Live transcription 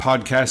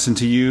podcasting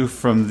to you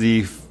from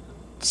the...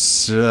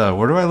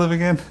 where do I live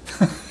again?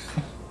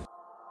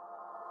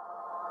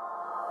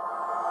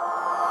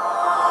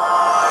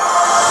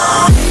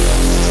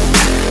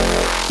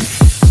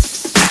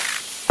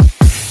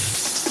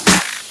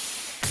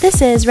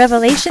 This is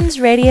Revelations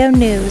Radio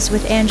News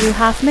with Andrew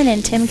Hoffman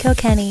and Tim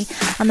Kilkenny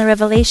on the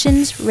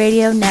Revelations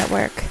Radio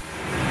Network.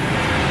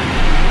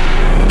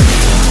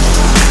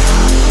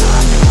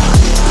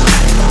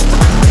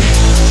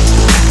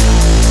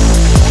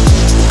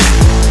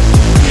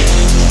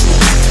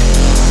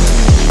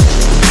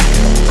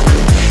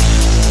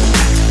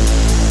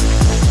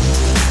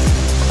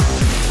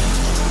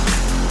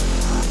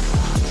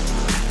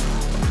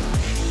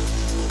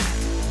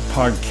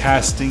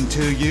 Podcasting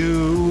to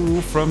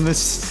you from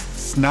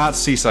this not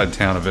seaside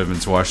town of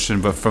Edmonds, Washington,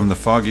 but from the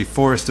foggy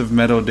forest of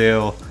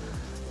Meadowdale,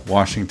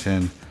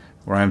 Washington,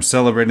 where I'm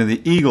celebrating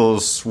the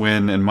Eagles'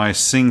 win in my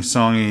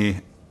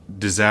sing-songy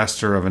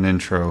disaster of an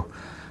intro.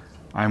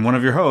 I'm one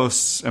of your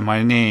hosts, and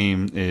my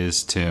name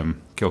is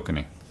Tim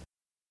Kilkenny.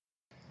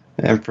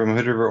 And from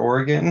Hood River,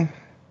 Oregon,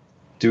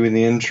 doing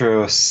the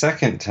intro a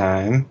second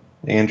time,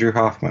 Andrew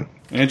Hoffman.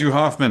 Andrew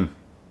Hoffman.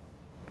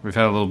 We've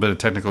had a little bit of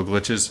technical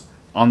glitches.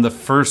 On the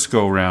first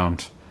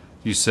go-round,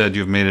 you said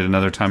you've made it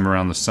another time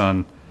around the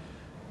sun.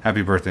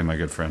 Happy birthday, my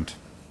good friend.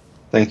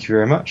 Thank you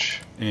very much.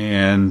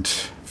 And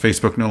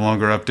Facebook no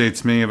longer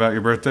updates me about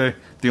your birthday?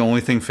 The only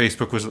thing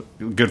Facebook was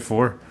good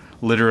for?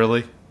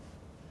 Literally?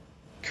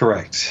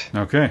 Correct.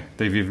 Okay,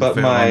 they've even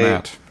failed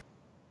on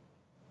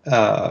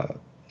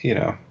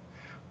that.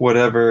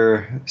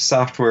 Whatever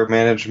software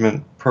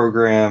management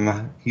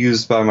program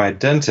used by my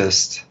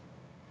dentist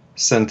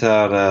sent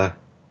out a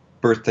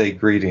birthday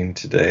greeting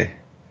today.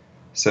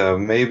 So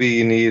maybe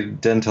you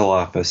need dental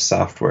office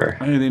software.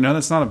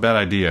 That's not a bad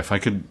idea. If I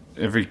could,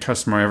 every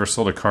customer I ever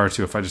sold a car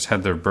to, if I just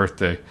had their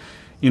birthday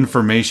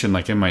information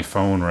like in my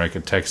phone where I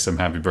could text them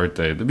happy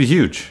birthday, that'd be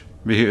huge.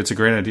 It's a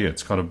great idea.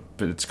 It's called a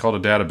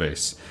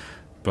database.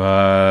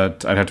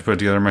 But I'd have to put it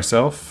together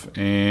myself,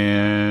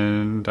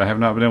 and I have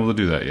not been able to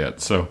do that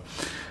yet. So,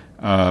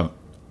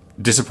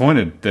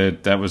 disappointed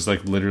that was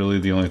like literally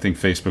the only thing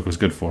Facebook was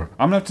good for.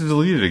 I'm going to have to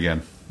delete it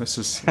again.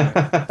 This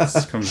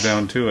comes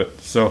down to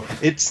it. So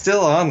it's still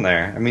on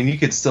there. I mean, you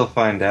could still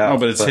find out. Oh,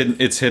 but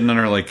it's hidden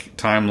under like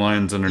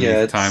timelines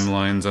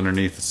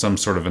underneath some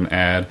sort of an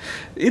ad.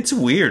 It's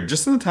weird.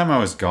 Just in the time I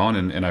was gone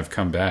and I've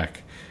come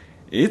back,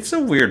 it's a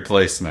weird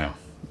place now.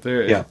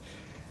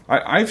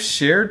 I've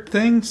shared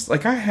things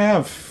like I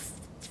have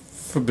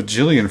a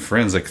bajillion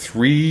friends, like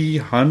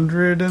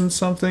 300 and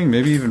something,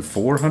 maybe even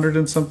 400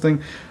 and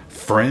something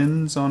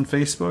friends on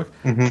Facebook.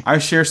 Mm-hmm. I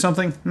share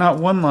something, not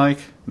one like,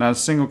 not a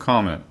single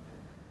comment.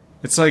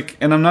 It's like,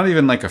 and I'm not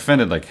even like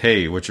offended, like,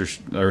 hey,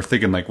 or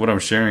thinking like what I'm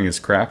sharing is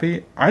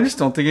crappy. I just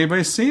don't think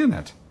anybody's seeing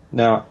it.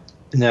 Now,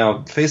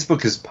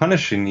 Facebook is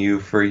punishing you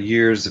for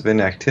years of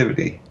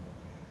inactivity.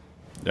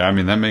 Yeah, I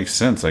mean, that makes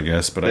sense, I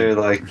guess. But they're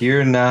like,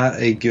 you're not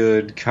a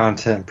good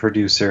content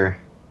producer.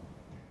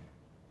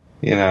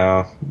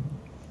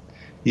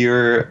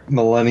 Your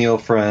millennial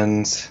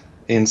friends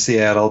in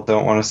Seattle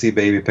don't want to see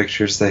baby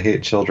pictures. They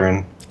hate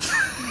children.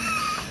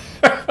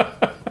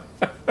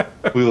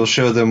 We will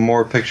show them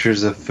more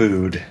pictures of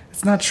food.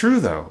 It's not true,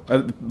 though.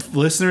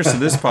 Listeners to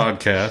this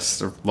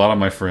podcast, or a lot of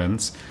my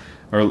friends,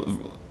 or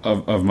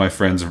of my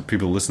friends, or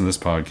people who listen to this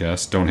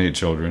podcast, don't hate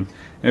children.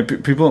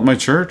 And people at my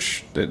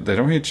church, they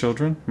don't hate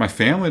children. My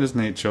family doesn't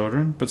hate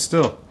children, but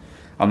still,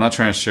 I'm not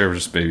trying to share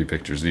just baby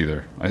pictures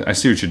either. I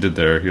see what you did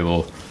there, your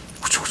little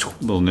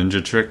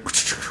ninja trick.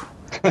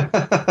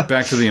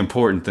 Back to the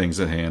important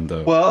things at hand,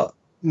 though. Well,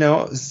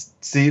 no,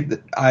 see,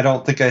 I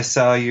don't think I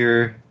saw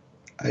your...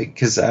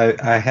 Because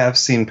I have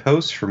seen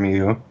posts from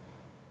you,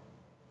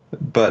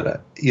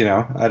 but,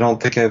 I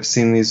don't think I've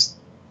seen these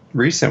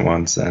recent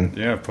ones then.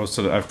 Yeah, I've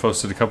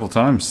posted a couple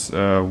times.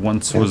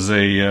 Once was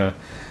a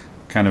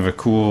kind of a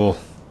cool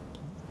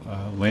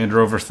Land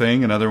Rover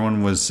thing. Another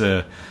one was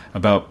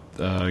about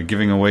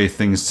giving away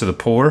things to the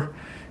poor.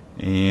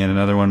 And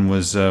another one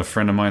was a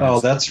friend of mine. Oh,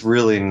 that's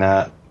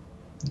not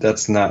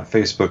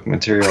Facebook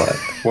material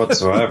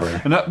whatsoever.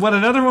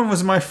 Another one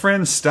was my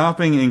friend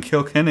stopping in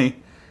Kilkenny,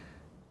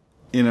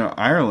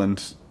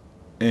 Ireland,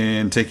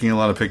 and taking a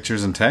lot of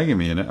pictures and tagging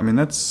me in it. I mean,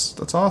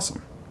 that's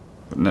awesome.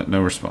 But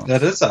no response.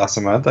 That is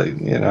awesome. I'd like,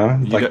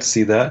 to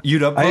see that.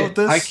 You'd upvote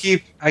this?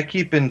 I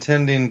keep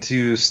intending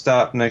to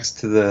stop next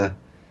to the,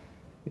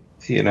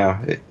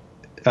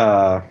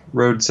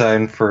 road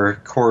sign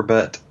for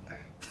Corbett,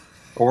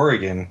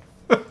 Oregon.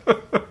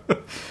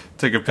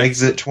 Take a picture.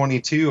 Exit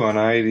 22 on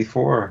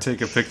I-84.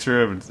 Take a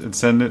picture of it and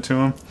send it to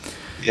him.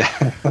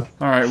 Yeah. All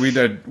right,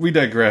 we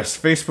digress.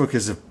 Facebook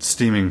is a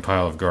steaming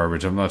pile of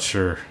garbage. I'm not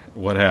sure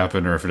what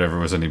happened or if it ever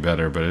was any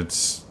better, but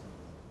it's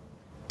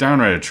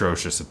downright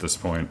atrocious at this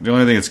point. The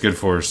only thing it's good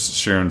for is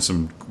sharing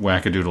some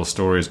wackadoodle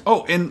stories.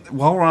 Oh, and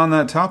while we're on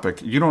that topic,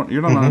 you're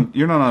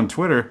not on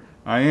Twitter.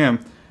 I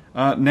am.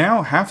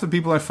 Now half the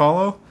people I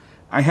follow,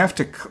 I have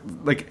to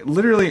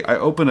literally. I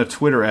open a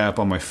Twitter app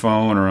on my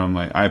phone or on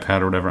my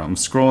iPad or whatever. I'm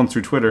scrolling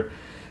through Twitter,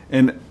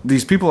 and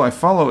these people I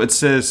follow, it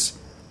says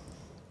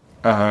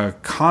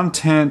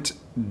content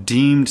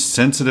deemed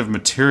sensitive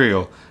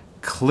material.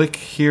 Click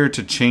here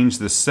to change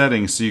the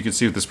settings so you can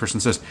see what this person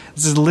says.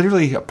 This is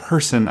literally a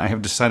person I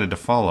have decided to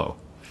follow.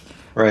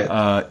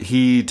 Right.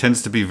 He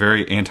tends to be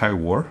very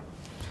anti-war.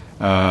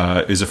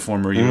 Is a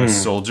former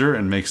U.S. soldier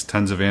and makes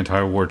tons of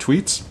anti-war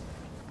tweets.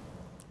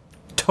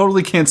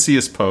 Totally can't see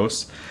his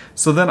posts.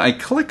 So then I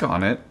click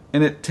on it,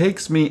 and it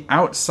takes me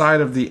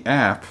outside of the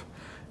app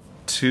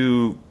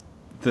to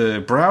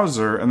the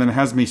browser, and then it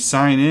has me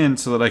sign in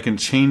so that I can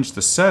change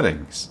the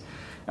settings.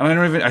 And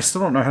I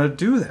still don't know how to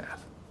do that.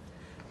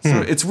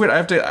 So it's weird. I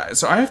have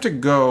to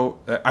go.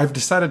 I've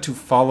decided to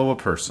follow a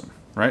person,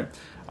 right?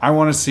 I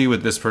want to see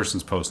what this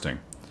person's posting.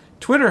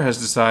 Twitter has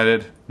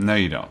decided, no,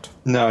 you don't.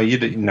 No, you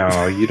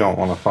don't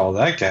want to follow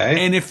that guy.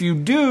 And if you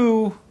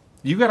do,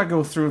 you got to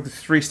go through the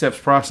 3-steps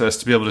process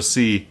to be able to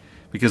see,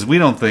 because we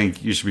don't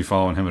think you should be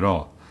following him at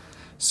all.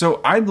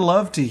 So I'd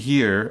love to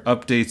hear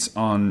updates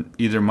on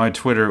either my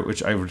Twitter,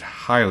 which I would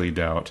highly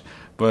doubt,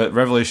 but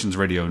Revelations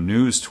Radio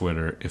News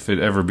Twitter. If it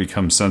ever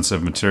becomes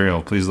sensitive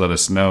material, please let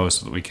us know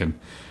so that we can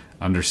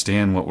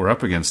understand what we're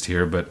up against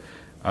here. But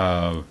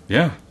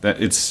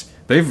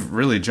they've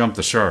really jumped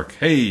the shark.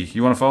 Hey,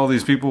 you want to follow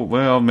these people?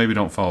 Well, maybe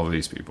don't follow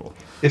these people.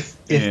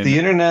 If the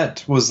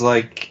internet was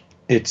like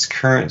its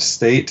current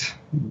state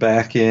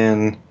back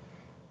in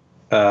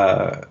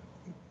mid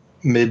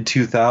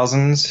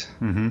 2000s,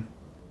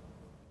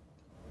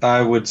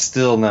 I would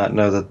still not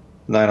know that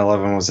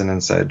 9/11 was an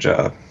inside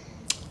job.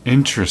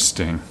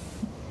 Interesting.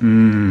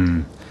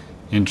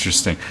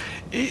 Interesting.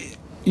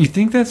 You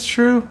think that's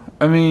true?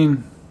 I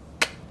mean,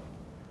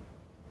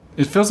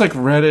 it feels like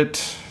Reddit.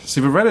 See,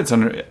 but Reddit's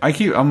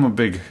I'm a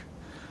big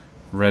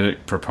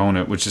Reddit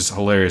proponent, which is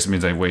hilarious. It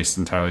means I waste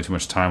entirely too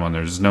much time on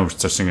there. There's no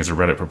such thing as a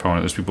Reddit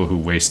proponent. There's people who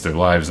waste their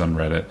lives on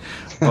Reddit,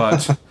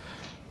 but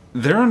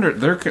they're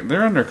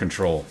under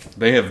control.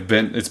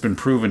 It's been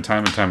proven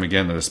time and time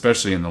again that,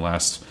 especially in the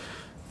last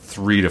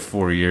 3 to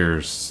 4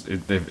 years,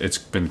 it's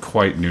been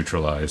quite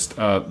neutralized.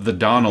 The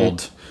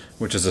Donald,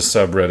 which is a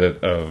subreddit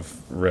of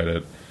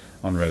Reddit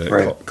on Reddit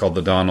right. called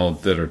the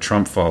Donald, that are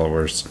Trump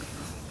followers,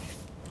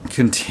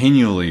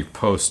 continually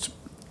post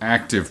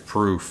active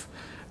proof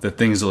that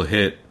things will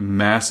hit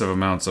massive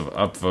amounts of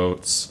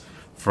upvotes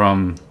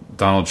from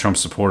Donald Trump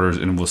supporters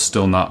and will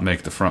still not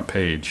make the front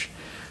page.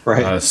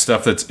 Right.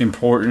 Stuff that's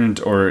important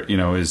or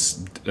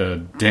is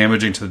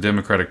damaging to the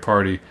Democratic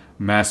Party,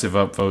 massive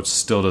upvotes,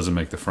 still doesn't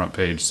make the front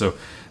page. So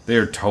they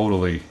are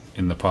totally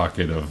in the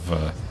pocket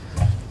of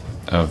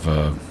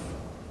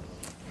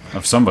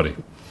somebody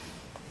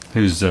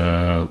who's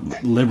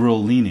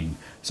liberal leaning.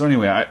 So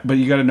anyway, but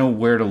you got to know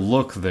where to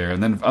look there.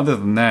 And then other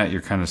than that,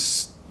 you're kind of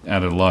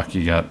out of luck.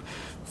 You got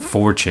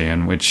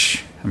 4chan,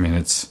 which, I mean,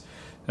 it's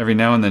every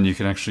now and then you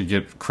can actually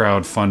get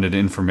crowd-funded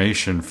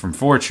information from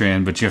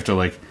 4chan, but you have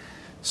to,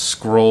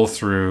 scroll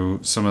through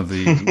some of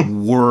the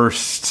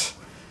worst,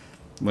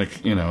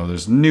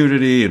 there's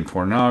nudity and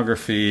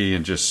pornography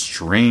and just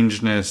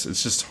strangeness.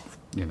 It's just,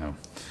 it's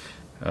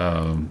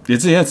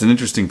an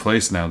interesting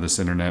place now, this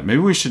internet. Maybe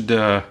we should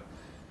all,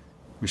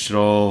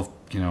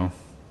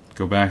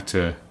 go back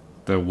to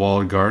the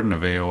walled garden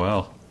of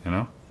AOL,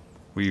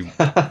 We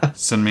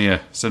send me a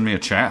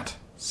chat.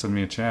 Send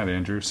me a chat,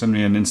 Andrew. Send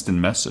me an instant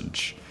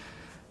message.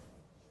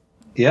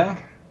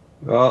 Yeah.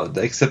 Well,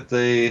 except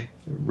they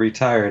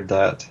retired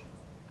that.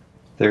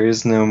 There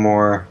is no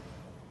more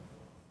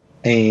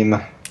AIM.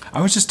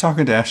 I was just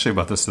talking to Ashley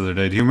about this the other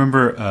day. Do you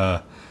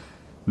remember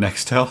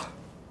Nextel?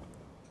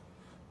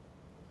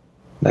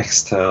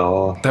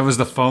 Nextel. That was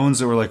the phones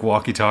that were like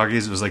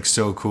walkie-talkies. It was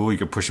so cool. You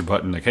could push a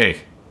button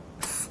hey.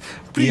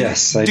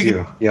 Yes, I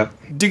do. Yep.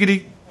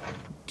 Diggity.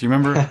 Do you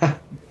remember?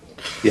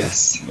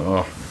 Yes.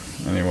 Oh,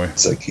 anyway.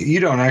 It's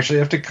you don't actually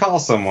have to call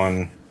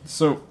someone.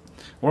 So,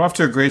 we're off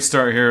to a great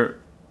start here.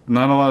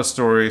 Not a lot of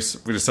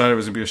stories. We decided it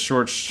was going to be a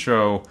short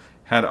show.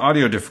 Had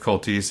audio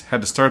difficulties.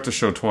 Had to start the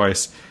show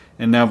twice.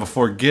 And now,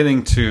 before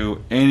getting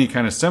to any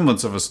kind of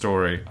semblance of a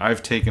story,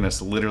 I've taken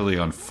us literally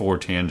on 4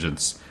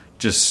 tangents.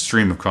 Just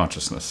stream of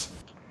consciousness.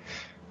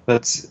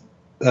 That's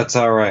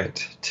all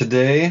right.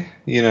 Today,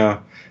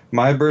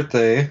 my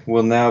birthday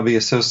will now be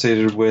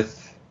associated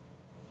with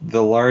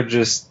the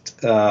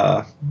largest,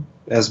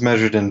 as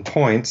measured in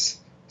points,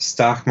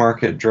 stock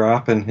market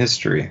drop in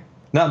history.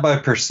 Not by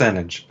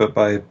percentage, but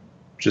by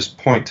just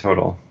point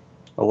total.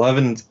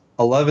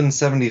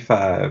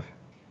 1175.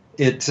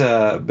 It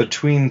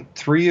between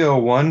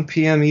 3:01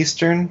 p.m.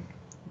 Eastern,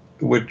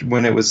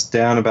 when it was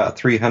down about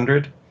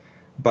 300,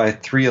 by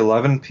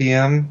 3:11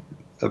 p.m.,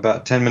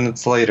 about 10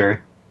 minutes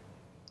later,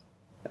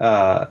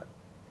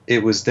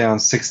 it was down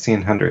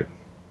 1,600.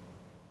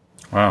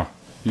 Wow.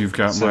 You've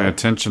got my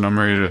attention. I'm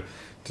ready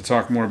to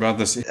talk more about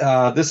this.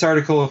 This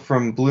article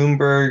from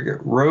Bloomberg,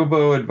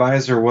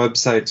 robo-advisor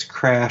websites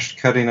crashed,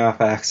 cutting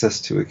off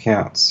access to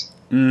accounts.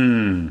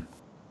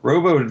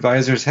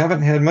 Robo-advisors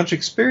haven't had much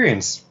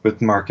experience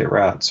with market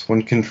routes.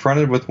 When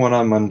confronted with one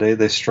on Monday,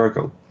 they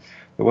struggled.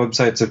 The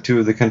websites of 2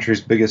 of the country's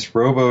biggest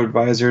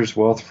robo-advisors,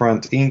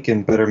 Wealthfront Inc.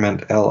 and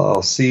Betterment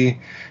LLC,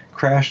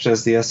 crashed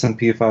as the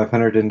S&P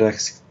 500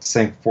 index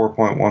sank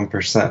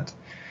 4.1%.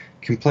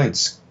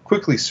 Complaints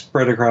quickly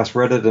spread across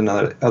Reddit and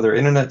other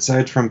internet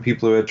sites from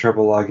people who had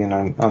trouble logging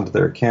onto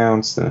their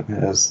accounts, and it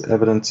has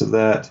evidence of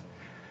that.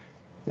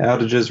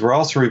 Outages were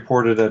also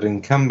reported at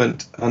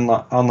incumbent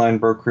online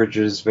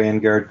brokerages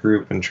Vanguard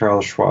Group and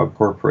Charles Schwab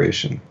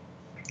Corporation.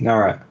 All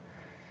right.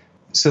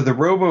 So the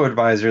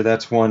robo-advisor,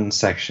 that's one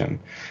section.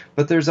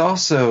 But there's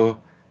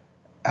also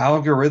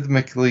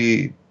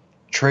algorithmically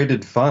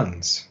traded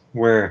funds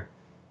where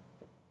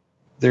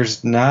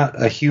there's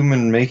not a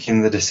human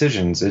making the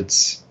decisions.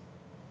 It's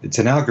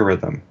an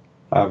algorithm,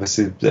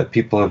 obviously, that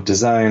people have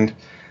designed.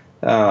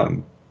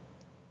 And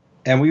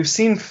we've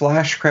seen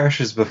flash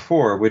crashes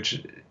before,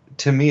 which,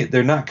 to me,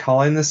 they're not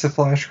calling this a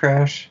flash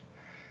crash,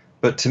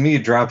 but to me,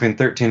 dropping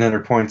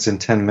 1,300 points in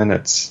 10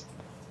 minutes.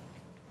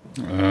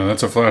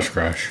 That's a flash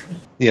crash.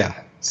 Yeah,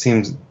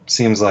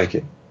 seems like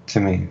it to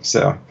me.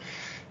 So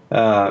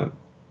I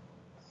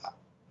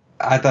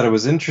thought it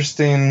was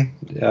interesting,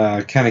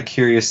 kind of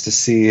curious to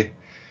see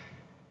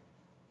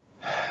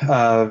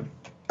an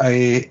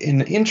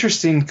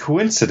interesting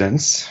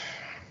coincidence.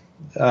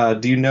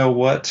 Do you know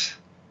what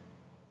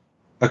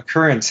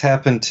occurrence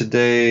happened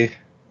today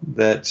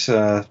that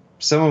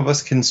some of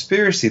us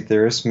conspiracy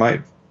theorists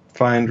might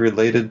find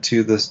related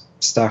to the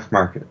stock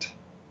market?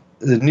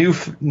 The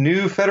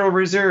new Federal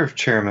Reserve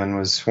chairman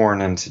was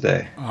sworn in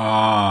today.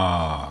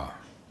 Ah,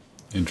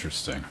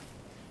 interesting.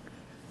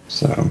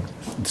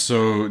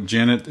 So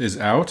Janet is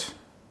out?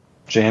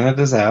 Janet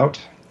is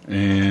out.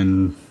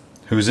 And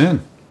who's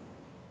in?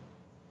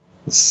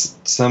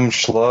 Some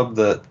schlub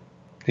that,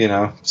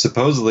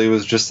 supposedly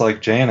was just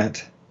like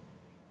Janet.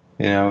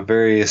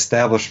 Very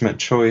establishment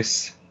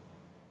choice.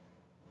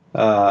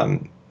 But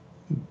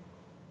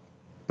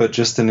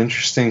just an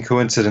interesting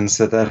coincidence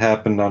that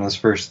happened on his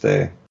first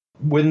day.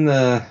 When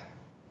the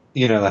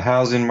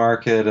housing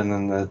market and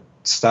then the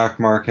stock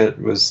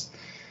market was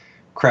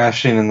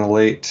crashing in the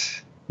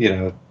late,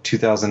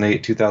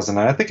 2008,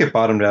 2009. I think it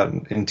bottomed out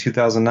in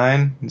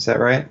 2009. Is that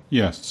right?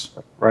 Yes.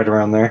 Right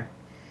around there.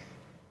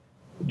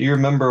 Do you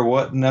remember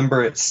what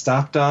number it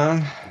stopped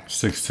on?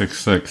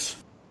 666.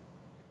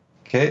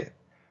 Okay.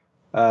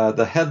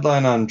 The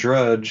headline on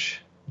Drudge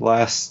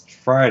last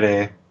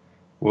Friday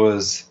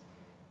was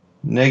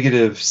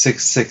negative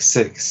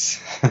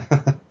 666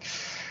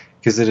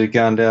 because it had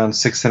gone down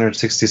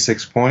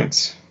 666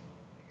 points.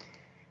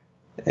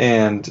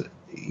 And,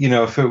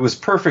 if it was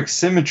perfect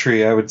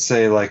symmetry, I would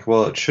say,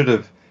 it should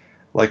have,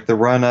 the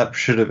run-up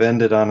should have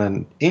ended on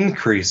an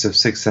increase of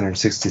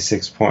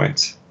 666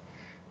 points.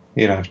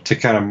 To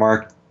kind of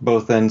mark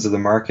both ends of the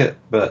market,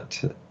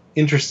 but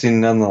interesting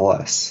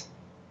nonetheless.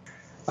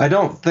 I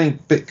don't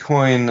think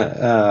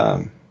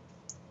Bitcoin,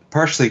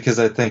 partially because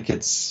I think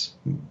it's,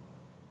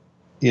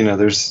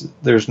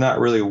 there's not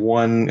really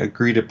one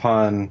agreed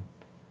upon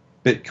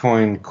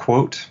Bitcoin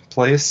quote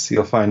place.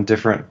 You'll find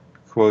different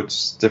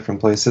quotes, different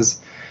places.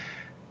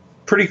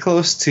 Pretty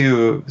close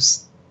to,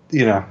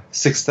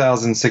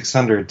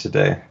 6,600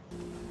 today.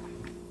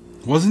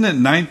 Wasn't it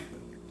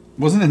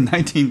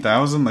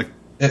 19,000?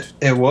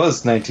 It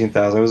was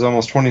 19,000. It was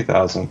almost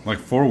 20,000.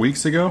 4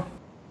 weeks ago?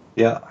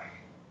 Yeah.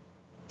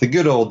 The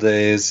good old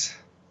days.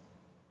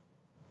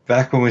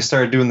 Back when we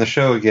started doing the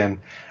show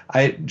again.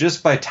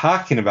 Just by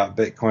talking about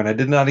Bitcoin, I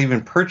did not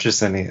even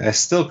purchase any. I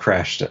still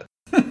crashed it.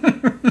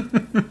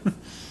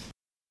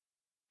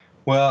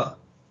 Well,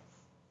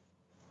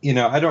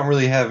 I don't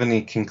really have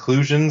any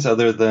conclusions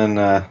other than,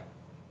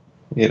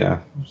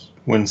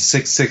 when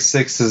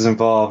 666 is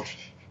involved,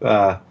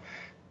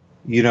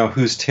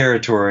 whose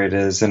territory it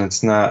is, and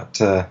it's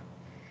not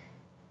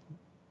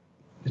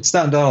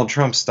Donald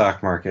Trump's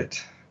stock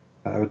market.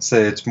 I would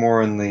say it's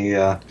more in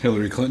the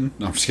Hillary Clinton.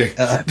 No, I'm just kidding.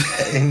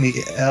 In the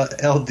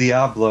El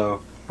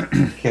Diablo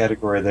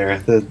category there,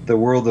 the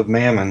world of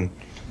mammon.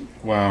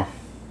 Wow,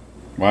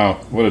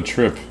 what a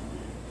trip!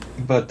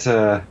 But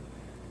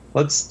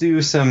let's do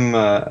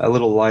a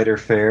little lighter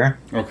fare.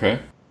 Okay.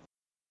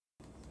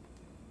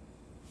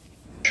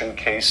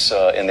 Case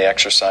in the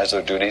exercise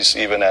of their duties,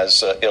 even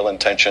as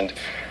ill-intentioned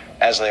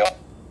as they are.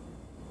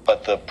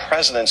 But the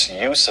president's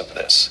use of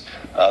this,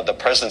 the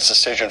president's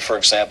decision, for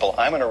example,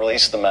 I'm going to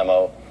release the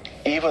memo,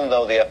 even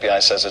though the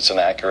FBI says it's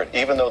inaccurate,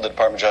 even though the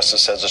Department of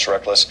Justice says it's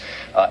reckless,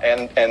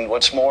 and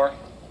what's more,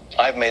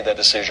 I've made that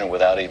decision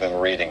without even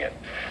reading it.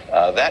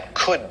 That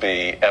could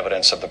be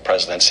evidence of the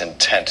president's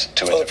intent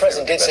to interfere. Well, the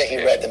president did say he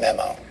read the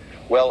memo.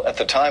 Well, at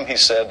the time he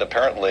said,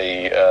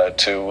 apparently,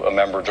 to a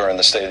member during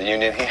the State of the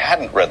Union, he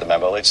hadn't read the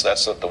memo. At least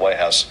that's what the White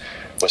House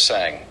was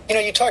saying.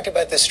 You talked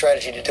about this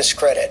strategy to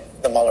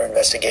discredit the Mueller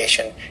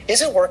investigation.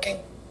 Is it working?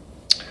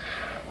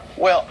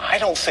 Well, I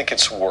don't think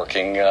it's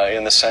working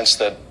in the sense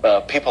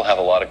that people have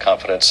a lot of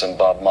confidence in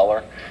Bob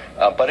Mueller.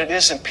 But it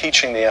is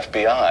impeaching the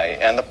FBI.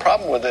 And the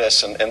problem with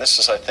this, and this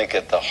is, I think,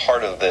 at the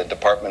heart of the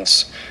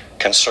department's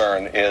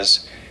concern,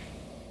 is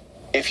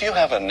if you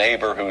have a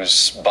neighbor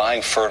who's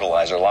buying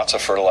fertilizer, lots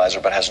of fertilizer,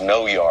 but has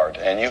no yard,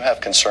 and you have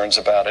concerns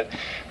about it,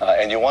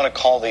 and you want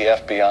to call the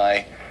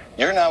FBI,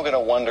 you're now going to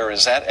wonder,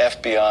 is that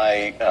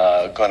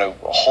FBI going to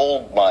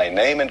hold my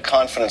name in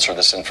confidence or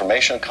this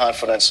information in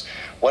confidence?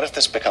 What if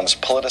this becomes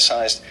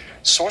politicized?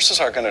 Sources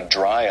are going to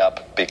dry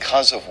up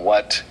because of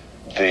what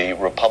the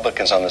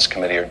Republicans on this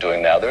committee are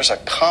doing now. There's a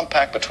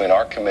compact between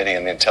our committee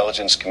and the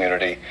intelligence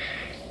community.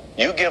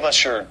 You give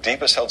us your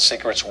deepest held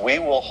secrets, we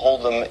will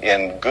hold them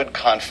in good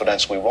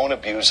confidence. We won't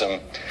abuse them.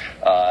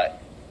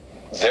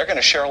 They're going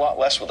to share a lot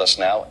less with us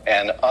now,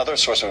 and other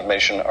sources of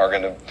information are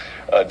going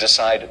to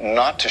decide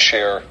not to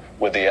share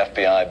with the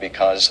FBI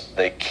because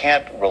they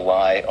can't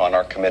rely on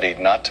our committee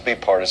not to be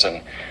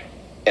partisan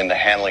in the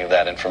handling of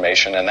that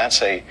information, and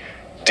that's a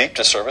deep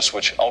disservice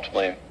which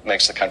ultimately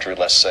makes the country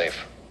less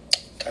safe.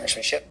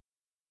 Congressman Schiff.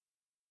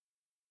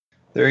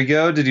 There you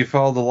go. Did you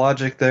follow the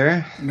logic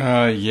there?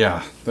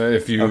 Yeah.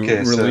 If you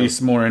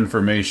release more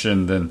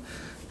information, then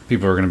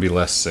people are going to be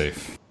less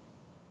safe.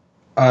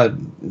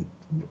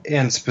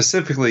 And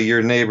specifically,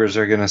 your neighbors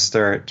are going to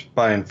start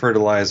buying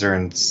fertilizer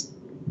and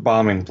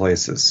bombing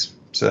places.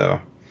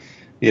 So,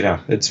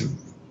 it's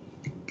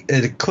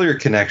clear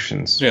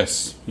connections.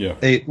 Yes. Yeah.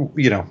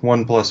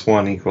 1 +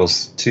 1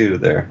 = 2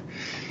 there.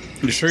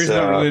 You sure he's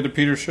not related to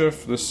Peter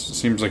Schiff? This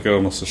seems like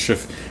almost a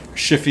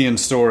Schiffian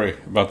story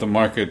about the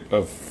market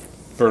of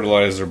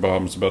fertilizer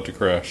bombs about to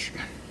crash.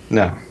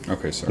 No.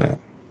 Okay, sorry.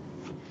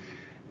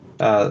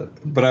 No.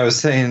 But I was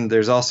saying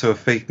there's also a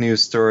fake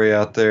news story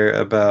out there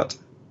about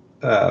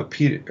I'm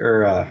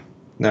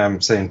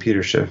saying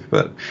Peter Schiff,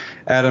 but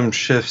Adam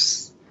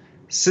Schiff's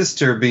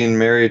sister being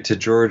married to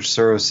George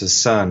Soros'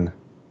 son.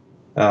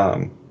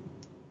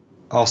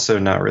 Also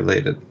not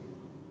related.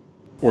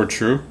 Or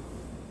true?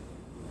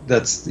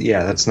 That's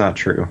not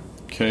true.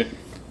 Okay.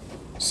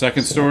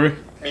 Second story.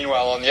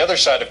 Meanwhile, on the other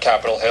side of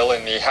Capitol Hill,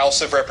 in the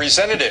House of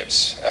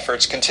Representatives,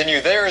 efforts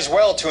continue there as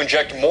well to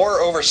inject more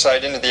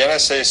oversight into the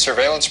NSA's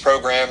surveillance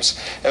programs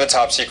and the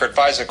top-secret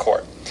FISA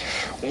court.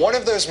 One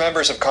of those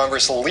members of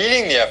Congress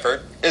leading the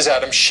effort is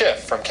Adam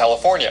Schiff from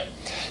California.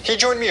 He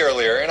joined me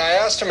earlier, and I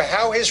asked him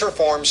how his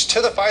reforms to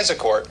the FISA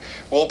court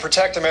will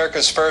protect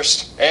America's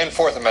First and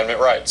Fourth Amendment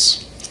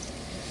rights.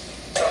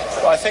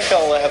 Well, I think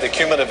they'll have the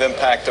cumulative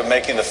impact of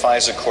making the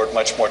FISA court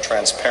much more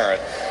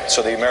transparent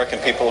so the American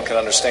people can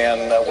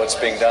understand what's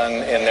being done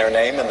in their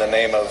name, in the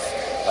name of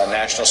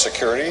national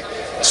security,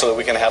 so that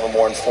we can have a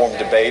more informed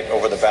debate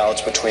over the balance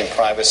between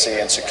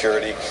privacy and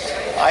security.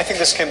 I think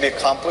this can be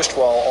accomplished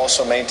while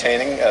also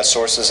maintaining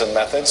sources and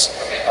methods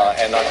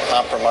and not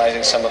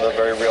compromising some of the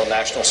very real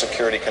national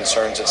security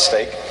concerns at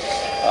stake.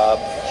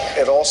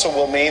 It also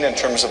will mean, in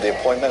terms of the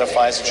appointment of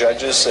FISA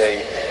judges,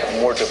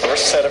 a more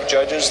diverse set of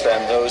judges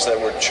than those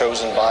that were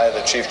chosen by the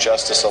Chief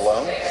Justice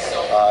alone.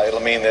 It'll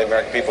mean that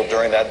American people,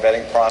 during that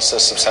vetting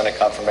process of Senate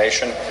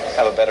confirmation,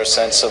 have a better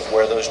sense of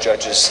where those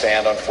judges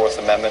stand on Fourth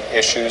Amendment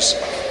issues.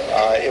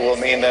 It will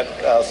mean that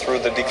through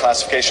the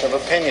declassification of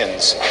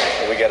opinions,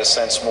 we get a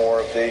sense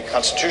more of the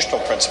constitutional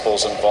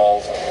principles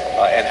involved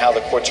and how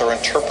the courts are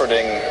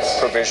interpreting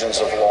provisions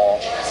of law.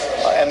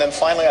 And then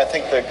finally, I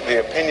think the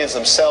opinions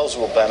themselves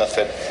will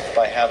benefit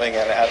by having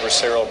an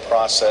adversarial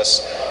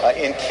process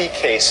in key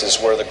cases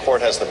where the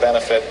court has the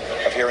benefit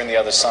of hearing the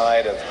other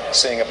side, of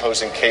seeing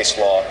opposing case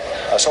law.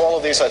 So all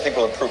of these, I think,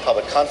 will improve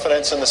public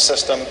confidence in the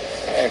system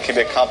and can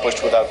be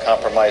accomplished without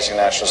compromising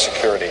national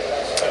security.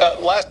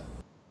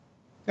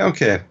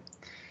 Okay.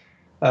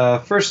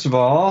 First of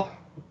all,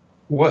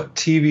 what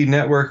TV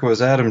network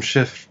was Adam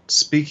Schiff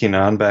speaking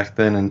on back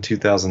then in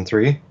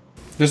 2003?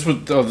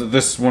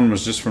 This one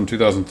was just from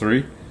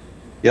 2003?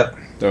 Yep.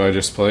 That I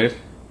just played?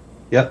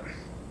 Yep.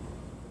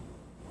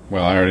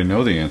 Well, I already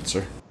know the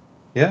answer.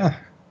 Yeah.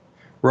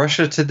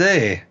 Russia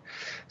Today.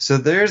 So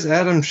there's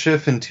Adam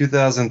Schiff in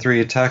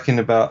 2003 talking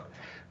about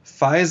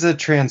FISA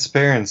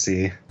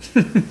transparency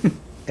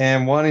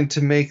and wanting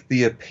to make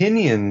the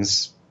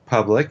opinions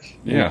public,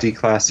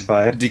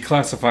 declassified.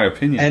 Declassify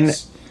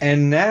opinions.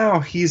 And now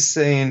he's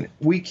saying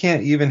we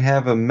can't even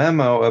have a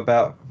memo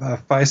about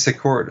FISA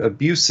court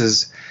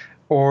abuses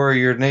or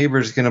your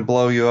neighbor's going to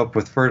blow you up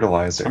with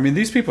fertilizer. I mean,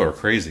 these people are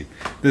crazy.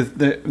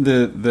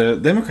 The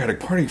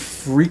Democratic Party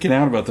freaking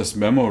out about this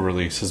memo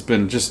release has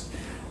been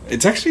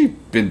it's actually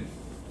been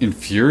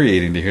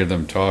infuriating to hear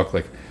them talk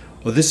like,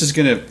 well, this is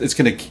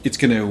it's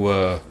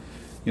gonna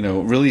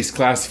release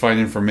classified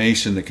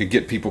information that could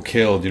get people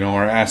killed,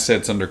 our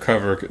assets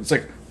undercover. It's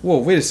like, whoa,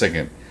 wait a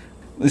second.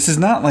 This is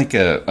not like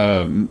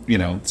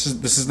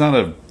this is not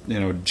a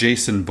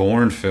Jason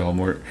Bourne film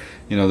where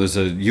there's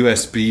a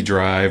USB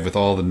drive with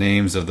all the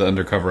names of the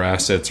undercover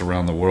assets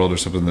around the world or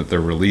something that they're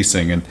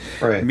releasing, and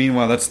right.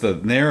 Meanwhile that's the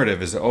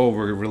narrative is,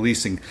 we're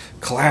releasing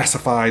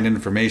classified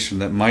information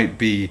that might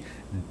be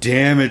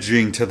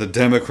damaging to the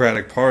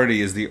Democratic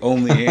Party is the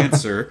only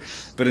answer,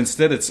 but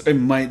instead it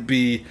might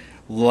be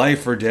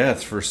life or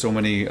death for so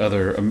many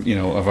other,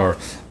 of our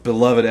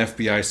beloved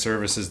FBI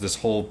services.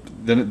 All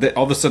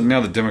of a sudden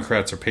now the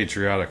Democrats are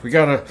patriotic. We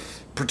gotta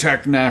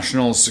protect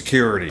national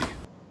security.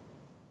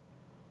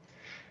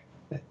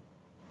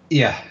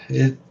 Yeah,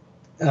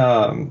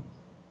 and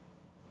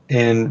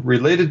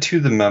related to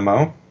the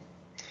memo,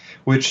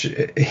 which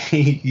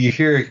you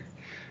hear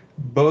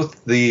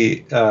both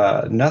the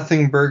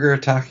Nothing Burger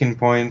talking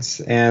points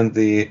and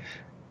the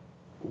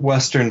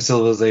Western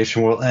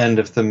civilization will end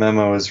if the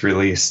memo is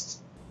released.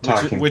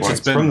 Talking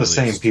points from the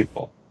same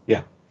people.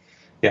 Yeah.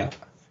 Yeah.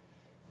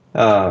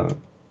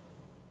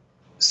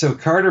 So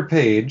Carter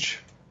Page,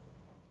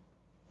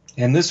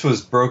 and this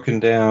was broken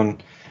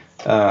down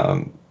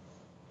on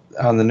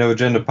the No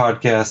Agenda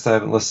podcast. I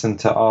haven't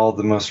listened to all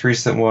the most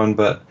recent one,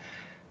 but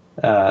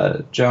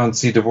John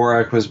C.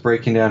 Dvorak was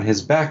breaking down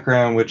his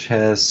background, which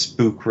has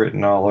spook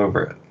written all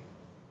over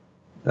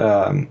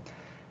it.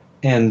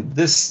 And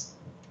this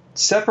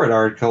separate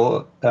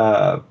article,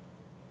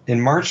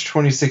 in March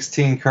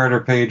 2016, Carter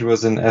Page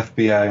was an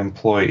FBI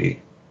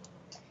employee.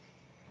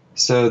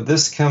 So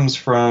this comes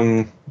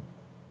from,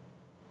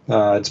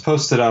 it's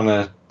posted on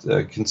a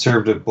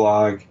conservative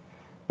blog,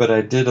 but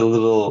I did a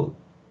little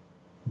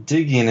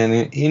digging,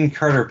 and in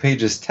Carter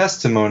Page's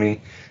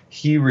testimony,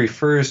 he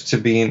refers to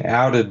being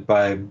outed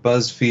by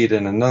BuzzFeed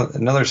and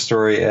another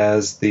story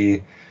as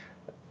the,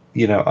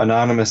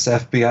 anonymous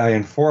FBI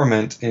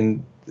informant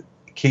in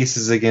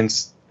cases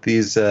against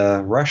these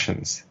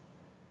Russians.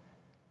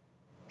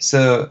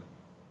 So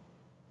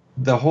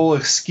the whole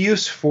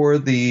excuse for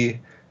the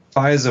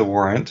FISA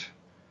warrant,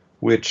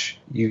 which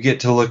you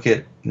get to look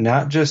at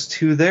not just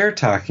who they're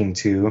talking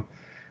to,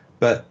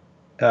 but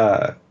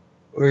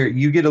or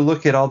you get to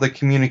look at all the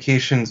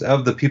communications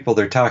of the people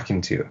they're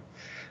talking to.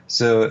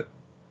 So,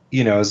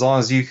 as long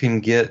as you can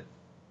get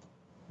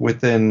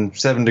within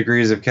 7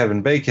 degrees of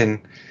Kevin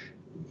Bacon,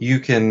 you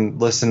can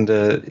listen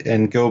to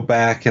and go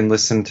back and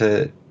listen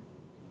to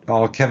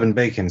all Kevin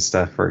Bacon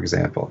stuff, for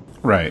example.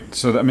 Right.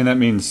 So, that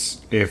means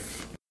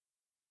if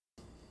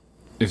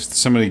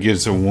somebody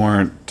gives a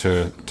warrant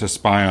to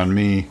spy on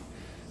me,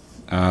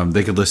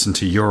 they could listen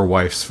to your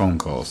wife's phone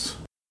calls.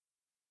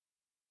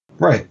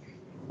 Right.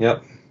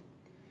 Yep.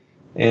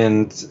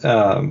 And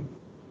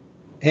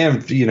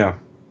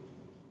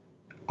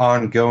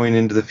ongoing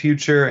into the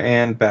future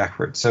and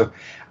backwards. So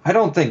I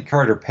don't think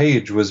Carter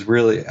Page was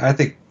really, I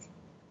think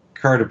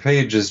Carter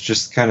Page is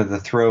just kind of the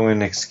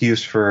throw-in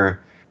excuse for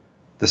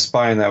the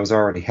spying that was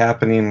already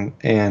happening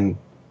and,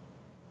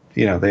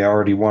 they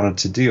already wanted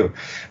to do.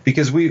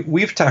 Because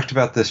we've talked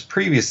about this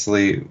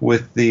previously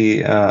with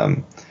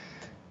the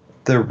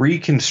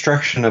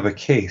reconstruction of a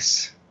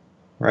case,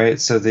 right?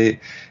 So the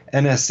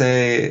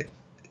NSA,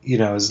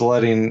 is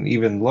letting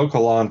even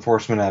local law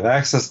enforcement have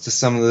access to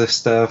some of this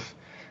stuff.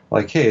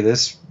 Like, hey,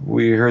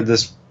 we heard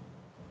this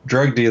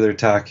drug dealer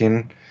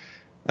talking.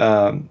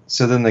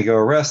 So then they go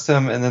arrest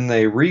him, and then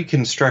they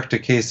reconstruct a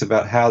case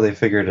about how they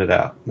figured it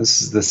out.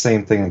 This is the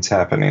same thing that's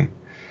happening.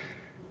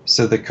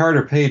 So the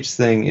Carter Page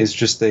thing is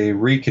just a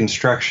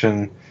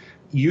reconstruction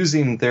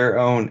using their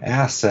own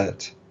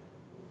asset,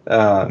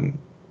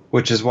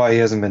 which is why he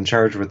hasn't been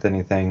charged with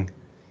anything,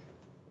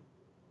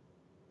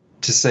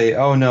 to say,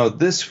 oh no,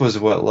 this was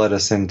what led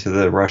us into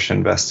the Russia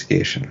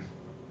investigation.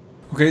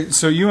 Okay,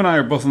 so you and I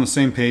are both on the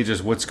same page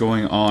as what's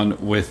going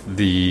on with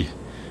the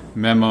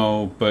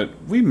memo, but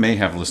we may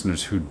have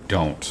listeners who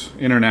don't.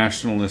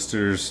 International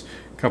listeners,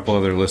 a couple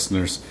other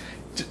listeners.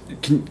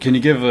 Can you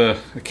give a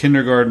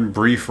kindergarten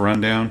brief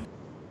rundown?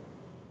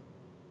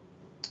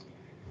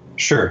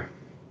 Sure.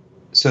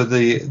 So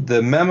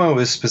the memo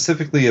is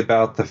specifically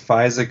about the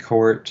FISA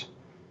court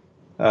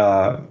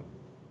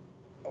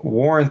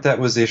warrant that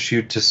was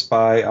issued to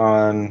spy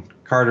on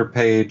Carter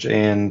Page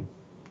and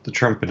the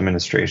Trump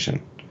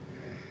administration.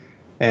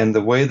 And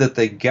the way that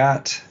they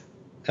got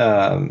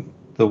the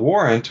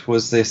warrant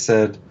was they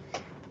said,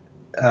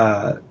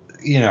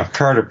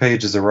 Carter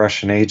Page is a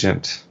Russian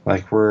agent.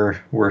 Like,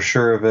 we're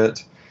sure of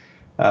it.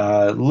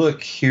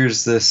 Look,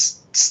 here's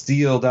this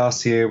Steele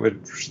dossier.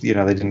 Which, they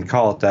didn't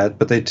call it that,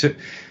 but they took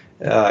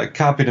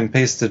copied and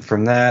pasted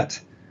from that.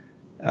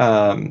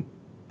 And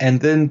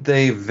then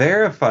they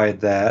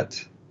verified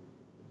that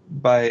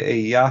by a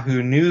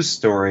Yahoo News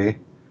story,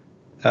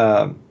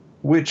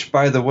 which,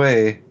 by the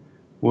way,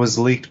 was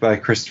leaked by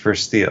Christopher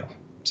Steele.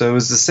 So it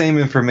was the same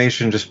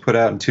information, just put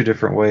out in two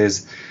different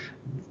ways.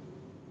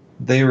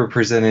 They were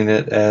presenting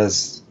it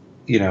as,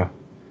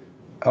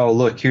 oh,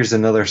 look, here's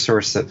another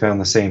source that found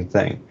the same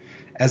thing.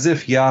 As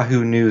if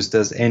Yahoo News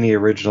does any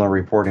original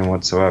reporting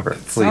whatsoever.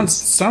 Please.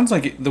 Sounds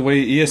like the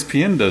way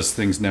ESPN does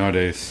things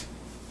nowadays.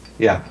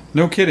 Yeah.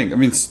 No kidding. I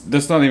mean,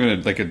 that's not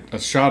even a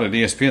shot at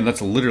ESPN.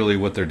 That's literally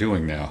what they're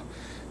doing now.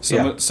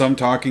 Some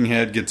talking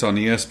head gets on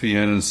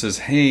ESPN and says,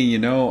 hey,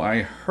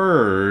 I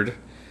heard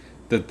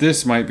that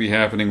this might be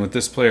happening with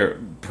this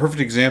player.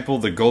 Perfect example,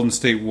 the Golden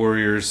State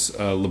Warriors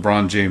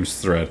LeBron James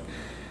thread.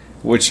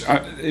 Which,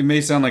 it may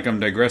sound like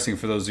I'm digressing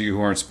for those of you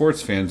who aren't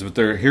sports fans, but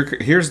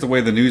here's the way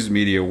the news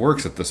media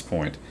works at this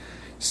point.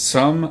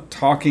 Some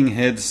talking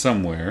head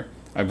somewhere,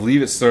 I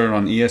believe it started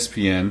on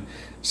ESPN,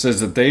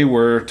 says that they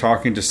were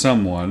talking to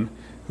someone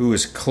who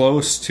is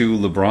close to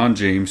LeBron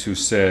James, who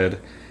said,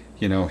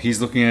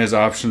 he's looking at his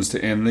options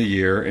to end the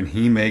year, and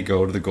he may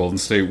go to the Golden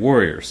State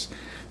Warriors.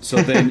 So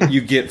then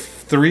you get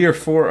 3 or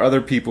 4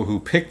 other people who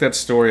pick that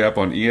story up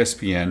on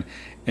ESPN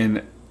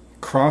and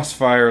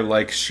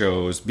Crossfire-like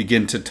shows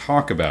begin to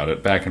talk about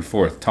it back and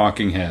forth,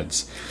 talking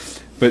heads.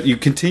 But you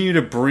continue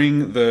to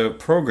bring the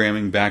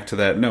programming back to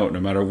that note, no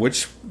matter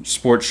which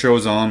sports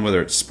show's on,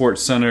 whether it's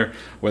Sports Center,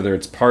 whether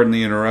it's Pardon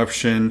the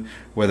Interruption,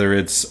 whether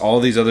it's all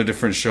these other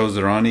different shows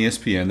that are on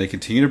ESPN. They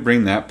continue to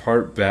bring that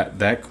part back,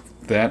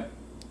 that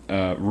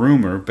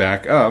rumor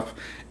back up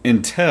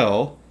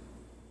until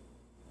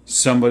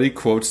somebody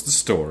quotes the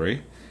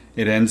story.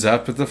 It ends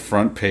up at the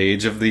front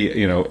page of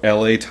the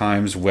LA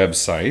Times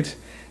website.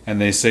 And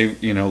they say,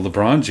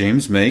 LeBron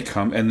James may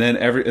come, and then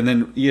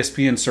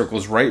ESPN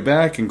circles right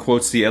back and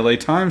quotes the LA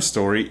Times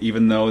story,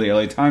 even though the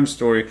LA Times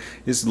story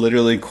is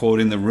literally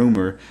quoting the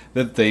rumor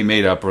that they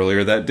made up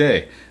earlier that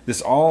day. This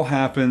all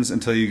happens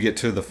until you get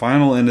to the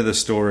final end of the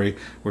story,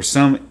 where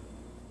some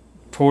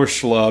poor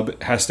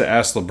schlub has to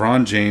ask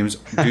LeBron James,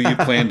 "Do you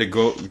plan to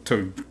go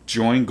to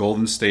join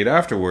Golden State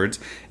afterwards?"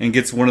 And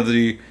gets one of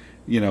the,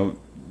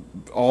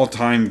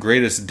 all-time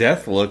greatest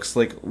death looks.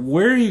 Like,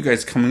 where are you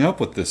guys coming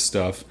up with this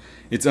stuff?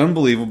 It's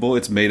unbelievable.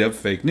 It's made up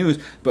fake news.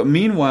 But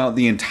meanwhile,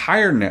 the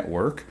entire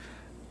network,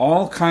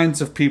 all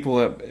kinds of people,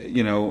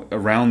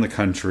 around the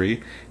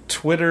country,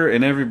 Twitter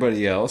and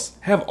everybody else,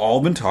 have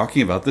all been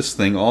talking about this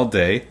thing all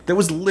day that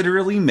was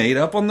literally made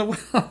up on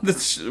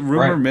this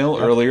rumor mill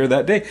earlier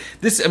that day.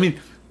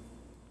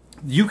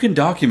 You can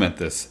document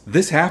this.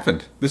 This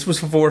happened. This was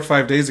 4 or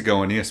 5 days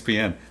ago on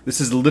ESPN.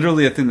 This is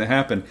literally a thing that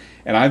happened.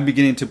 And I'm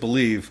beginning to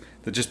believe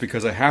that just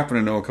because I happen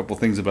to know a couple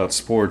things about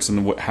sports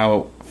and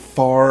how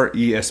far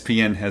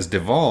ESPN has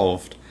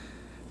devolved,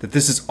 that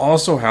this is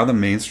also how the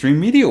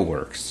mainstream media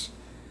works.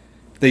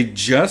 They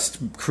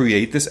just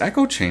create this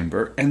echo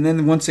chamber, and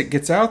then once it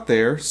gets out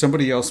there,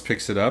 somebody else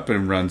picks it up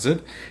and runs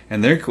it,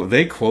 and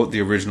they quote the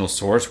original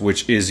source,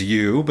 which is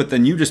you, but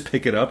then you just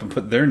pick it up and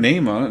put their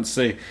name on it and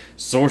say,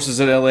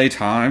 sources at LA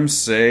Times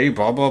say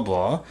blah, blah,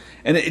 blah.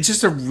 And it's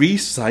just a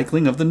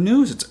recycling of the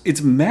news.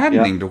 It's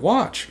maddening to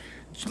watch.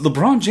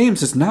 LeBron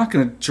James is not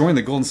going to join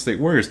the Golden State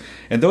Warriors.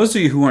 And those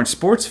of you who aren't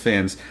sports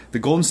fans, the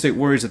Golden State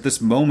Warriors at this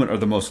moment are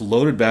the most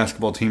loaded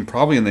basketball team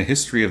probably in the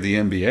history of the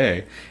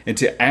NBA. And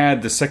to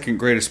add the second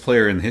greatest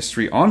player in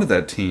history onto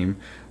that team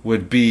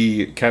would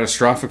be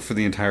catastrophic for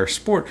the entire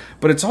sport.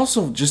 But it's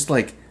also just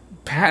like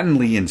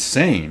patently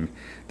insane.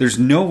 There's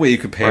no way you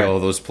could pay all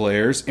of those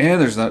players, and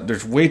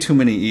there's way too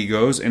many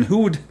egos. And who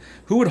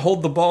would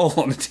hold the ball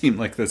on a team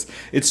like this?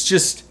 It's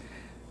just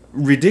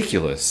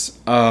ridiculous.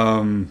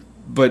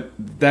 But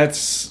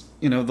that's,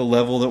 the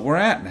level that we're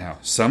at now.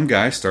 Some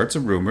guy starts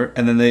a rumor,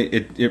 and then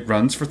it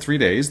runs for 3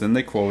 days, then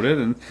they quote it,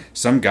 and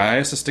some guy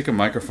has to stick a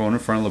microphone in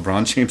front of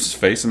LeBron James'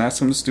 face and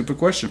ask him a stupid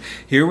question.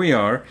 Here we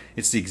are.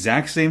 It's the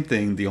exact same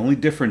thing. The only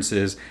difference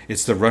is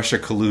it's the Russia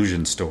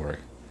collusion story.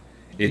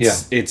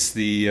 It's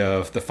the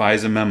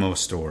FISA memo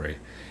story.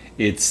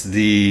 It's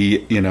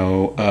the,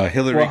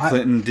 Hillary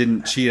Clinton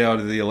didn't cheat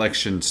out of the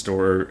election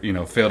failed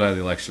out of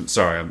the election.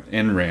 Sorry, I'm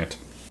in rant.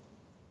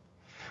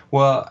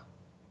 Well,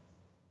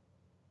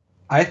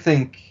 I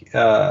think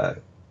Carter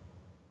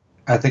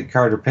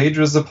Page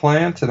was a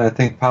plant, and I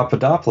think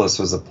Papadopoulos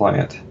was a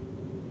plant.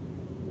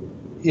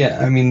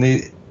 Yeah,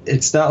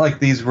 it's not like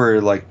these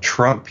were like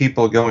Trump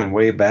people going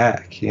way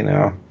back,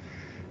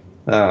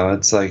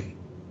 It's like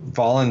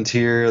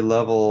volunteer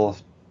level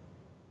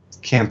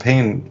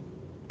campaign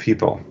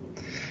people,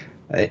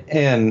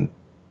 and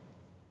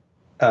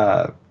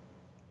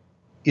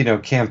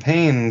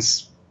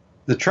campaigns.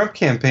 The Trump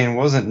campaign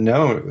wasn't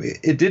known.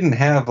 It didn't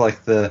have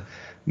like the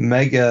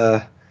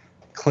mega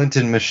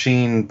Clinton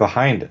machine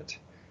behind it.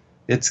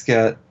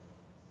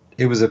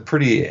 It was a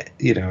pretty,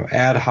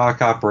 ad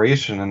hoc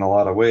operation in a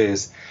lot of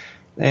ways.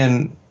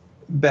 And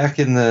back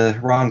in the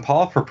Ron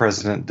Paul for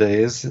president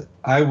days,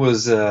 I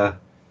was,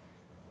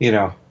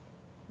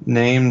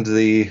 named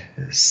the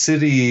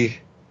city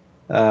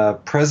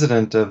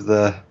president of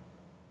the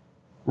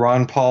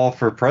Ron Paul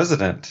for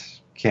president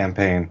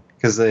campaign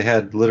because they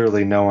had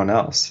literally no one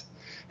else.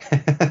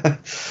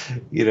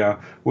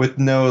 With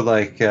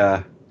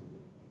no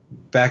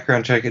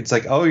background check. It's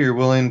like, oh, you're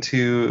willing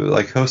to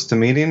host a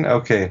meeting?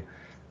 Okay,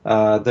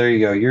 there you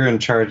go. You're in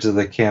charge of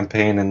the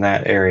campaign in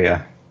that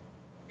area.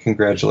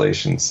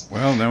 Congratulations.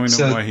 Well, now we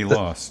know why he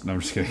lost. No,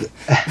 I'm just kidding.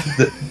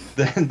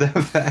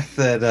 The fact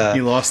that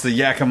he lost the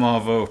Yakima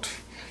vote.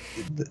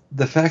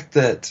 The fact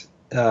that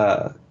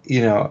a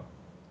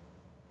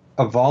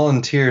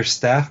volunteer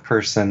staff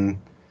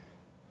person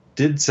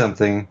did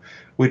something.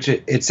 Which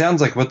it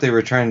sounds like what they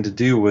were trying to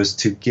do was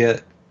to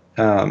get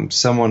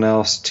someone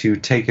else to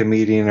take a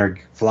meeting or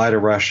fly to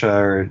Russia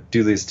or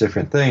do these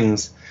different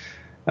things.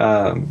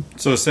 So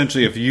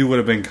essentially, if you would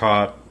have been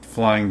caught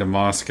flying to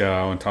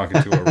Moscow and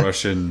talking to a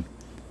Russian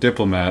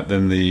diplomat,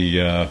 then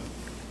then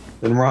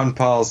Ron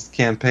Paul's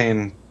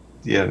campaign,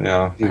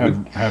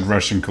 had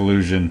Russian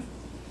collusion.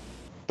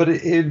 But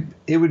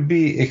it would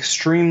be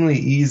extremely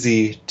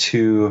easy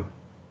to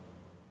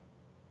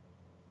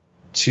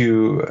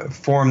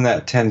form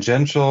that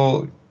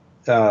tangential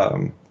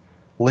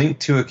link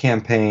to a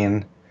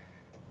campaign,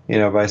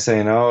 by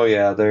saying, oh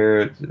yeah,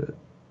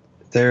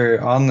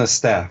 they're on the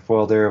staff.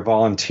 Well, they're a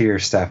volunteer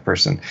staff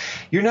person.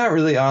 You're not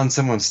really on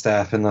someone's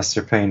staff unless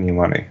they're paying you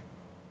money.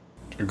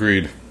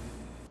 Agreed.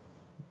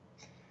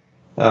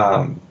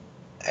 And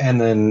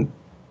then,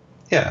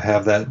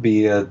 have that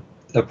be a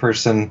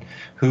person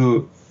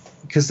who,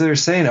 because they're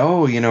saying,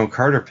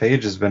 Carter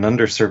Page has been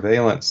under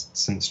surveillance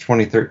since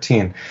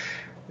 2013.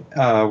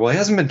 Well, he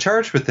hasn't been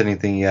charged with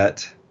anything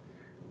yet.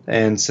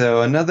 And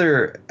so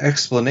another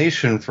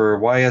explanation for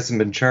why he hasn't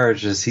been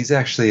charged is he's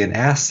actually an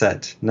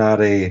asset,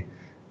 not a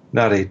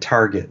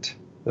target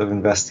of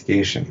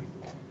investigation.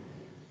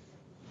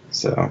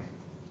 So,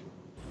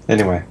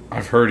 anyway.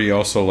 I've heard he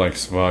also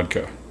likes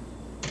vodka.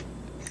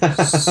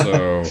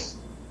 So,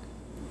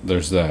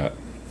 there's that.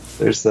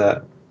 There's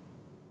that.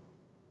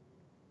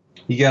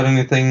 You got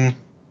anything?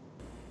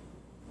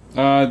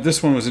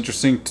 This one was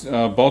interesting.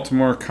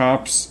 Baltimore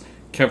cops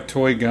kept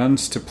toy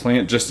guns to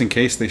plant just in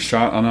case they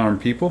shot unarmed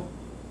people.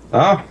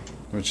 Oh.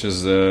 Which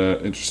is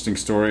an interesting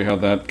story, how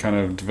that kind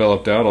of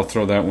developed out. I'll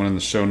throw that one in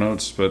the show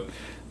notes, but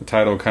the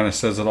title kind of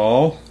says it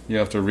all. You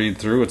have to read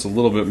through. It's a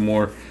little bit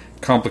more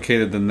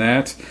complicated than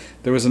that.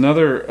 There was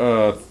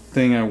another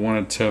thing I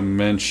wanted to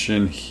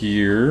mention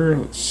here.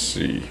 Let's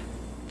see.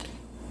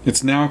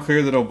 It's now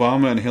clear that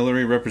Obama and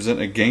Hillary represent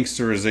a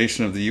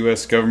gangsterization of the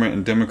U.S. government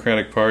and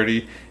Democratic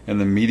Party, and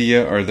the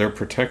media are their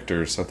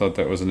protectors. I thought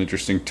that was an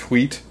interesting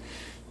tweet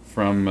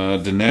from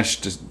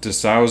Dinesh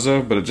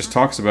D'Souza, but it just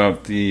talks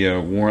about the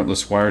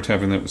warrantless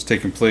wiretapping that was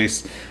taking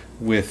place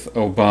with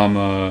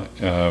Obama,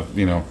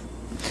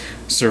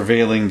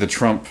 surveilling the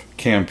Trump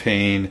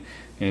campaign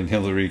and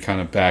Hillary kind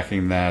of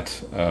backing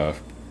that.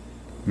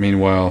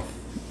 Meanwhile,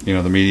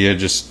 the media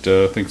just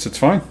thinks it's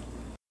fine.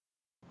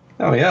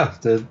 Oh yeah,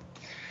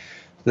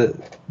 the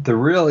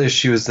real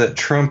issue is that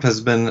Trump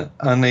has been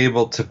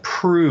unable to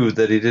prove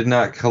that he did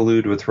not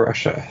collude with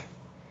Russia.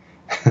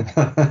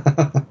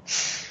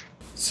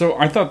 So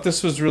I thought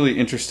this was really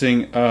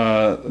interesting.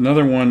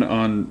 Another one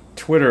on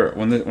Twitter.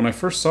 When I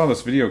first saw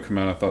this video come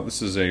out, I thought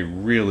this is a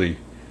really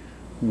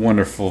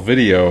wonderful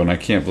video, and I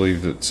can't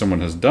believe that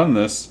someone has done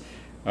this.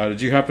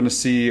 Did you happen to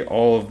see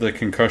all of the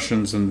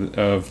concussions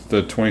of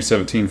the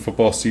 2017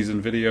 football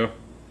season video?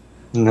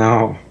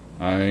 No.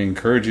 I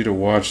encourage you to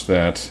watch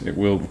that. It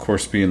will, of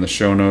course, be in the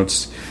show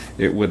notes.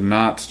 It would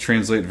not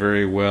translate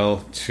very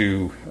well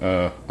to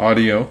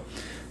audio,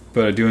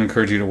 but I do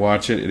encourage you to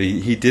watch it.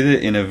 He did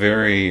it in a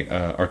very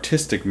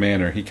artistic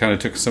manner. He kind of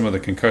took some of the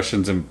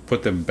concussions and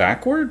put them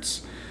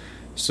backwards,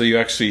 so you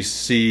actually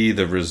see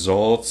the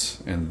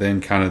results and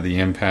then kind of the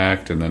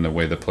impact and then the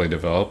way the play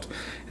developed.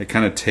 It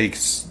kind of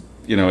takes,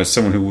 as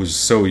someone who was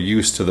so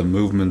used to the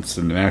movements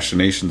and the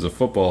machinations of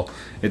football,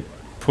 it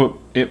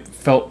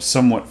felt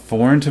somewhat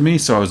foreign to me,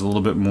 so I was a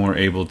little bit more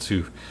able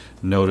to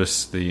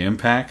notice the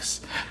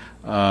impacts.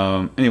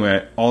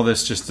 Anyway, all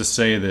this just to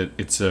say that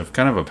it's a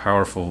kind of a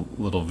powerful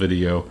little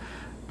video.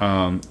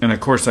 And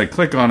of course I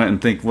click on it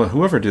and think, well,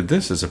 whoever did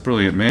this is a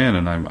brilliant man,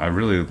 and I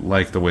really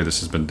like the way this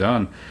has been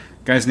done.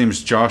 The guy's name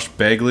is Josh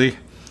Begley.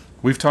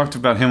 We've talked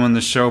about him on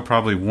the show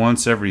probably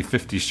once every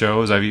 50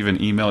 shows. I've even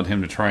emailed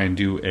him to try and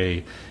do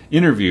a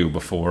interview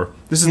before.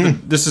 This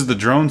is the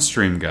drone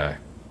stream guy.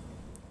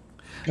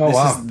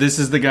 This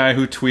is the guy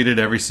who tweeted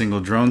every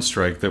single drone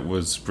strike that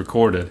was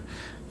recorded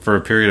for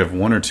a period of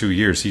 1 or 2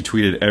 years. He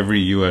tweeted every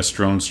U.S.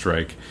 drone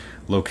strike,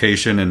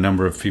 location, and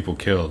number of people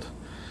killed.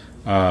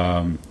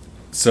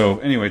 So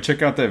anyway,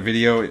 check out that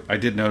video. I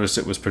did notice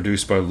it was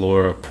produced by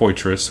Laura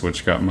Poitras,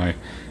 which got my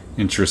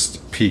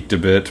interest peaked a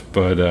bit,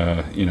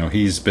 but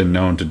he's been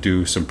known to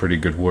do some pretty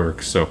good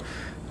work. So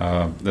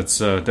that's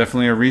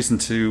definitely a reason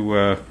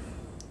to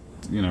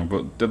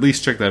but at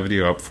least check that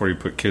video out before you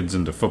put kids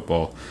into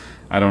football.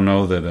 I don't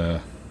know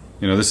that,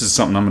 this is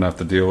something I'm going to have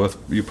to deal with.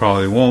 You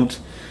probably won't,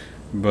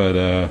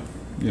 but,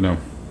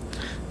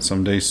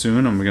 someday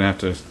soon I'm going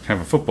to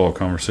have a football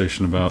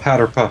conversation about...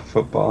 Powder puff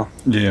football.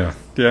 Yeah,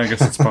 I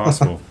guess it's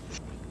possible.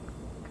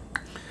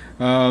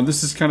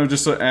 This is kind of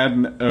just to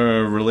add a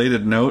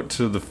related note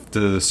to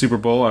the Super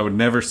Bowl. I would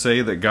never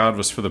say that God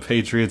was for the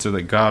Patriots or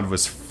that God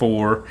was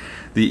for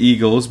the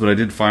Eagles, but I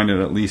did find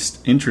it at least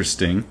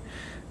interesting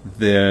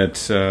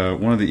that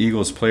one of the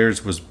Eagles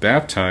players was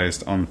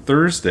baptized on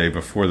Thursday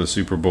before the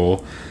Super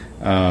Bowl.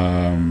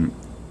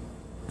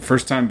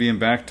 First time being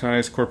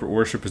baptized, corporate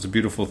worship is a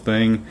beautiful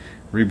thing.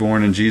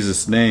 Reborn in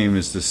Jesus' name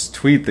is this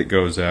tweet that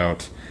goes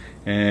out.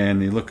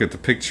 And you look at the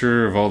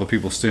picture of all the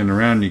people standing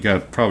around, you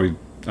got probably,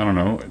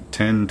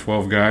 10,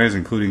 12 guys,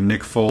 including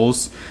Nick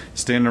Foles,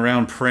 standing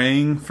around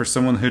praying for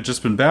someone who had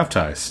just been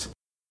baptized.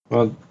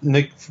 Well,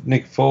 Nick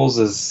Foles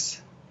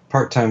is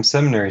part-time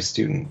seminary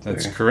student.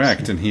 That's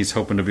correct, and he's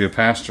hoping to be a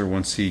pastor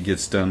once he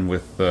gets done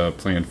with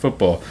playing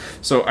football.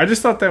 So I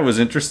just thought that was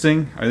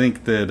interesting. I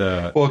think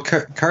that...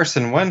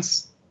 Carson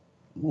Wentz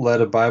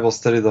led a Bible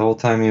study the whole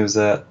time he was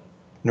at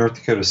North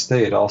Dakota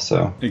State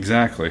also.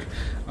 Exactly.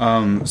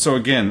 So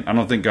again, I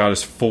don't think God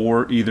is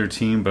for either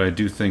team, but I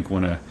do think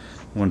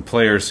when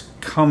players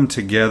come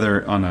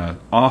together on a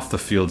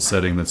off-the-field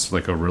setting that's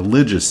like a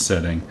religious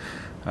setting,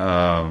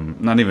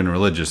 not even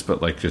religious,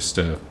 but like just,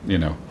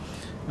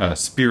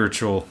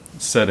 spiritual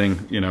setting,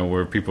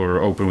 where people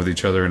are open with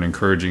each other and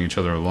encouraging each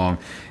other along.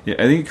 Yeah,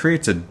 I think it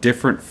creates a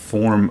different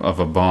form of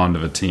a bond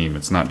of a team.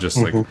 It's not just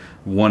like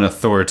one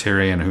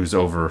authoritarian who's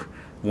over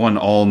one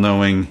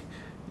all-knowing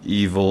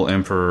evil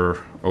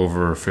emperor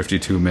over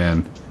 52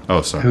 men.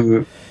 Oh,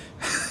 sorry.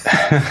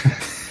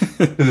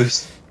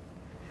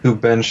 Who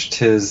benched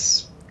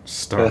his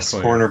best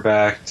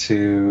cornerback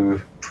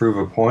to prove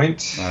a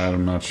point.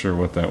 I'm not sure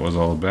what that was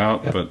all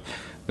about, but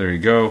there you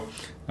go.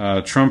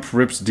 Trump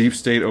rips deep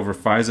state over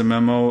FISA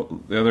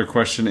memo. The other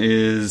question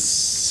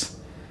is,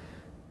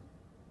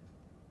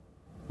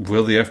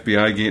 will the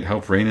FBI gate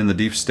help rein in the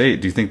deep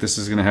state? Do you think this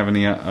is going to have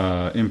any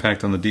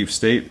impact on the deep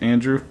state,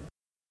 Andrew?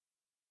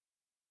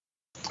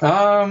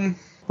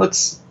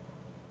 Let's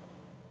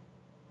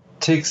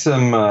take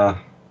some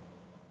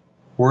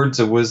words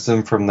of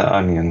wisdom from the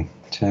Onion,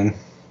 Tim.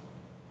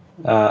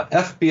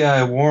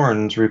 FBI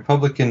warns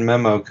Republican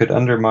memo could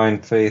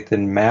undermine faith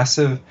in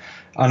massive,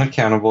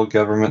 unaccountable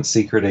government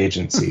secret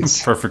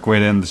agencies. Perfect way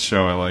to end the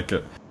show. I like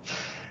it.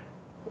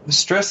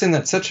 Stressing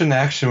that such an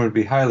action would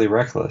be highly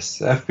reckless,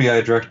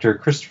 FBI Director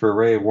Christopher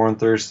Wray warned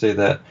Thursday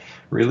that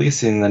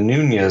releasing the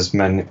Nunez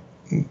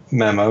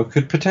memo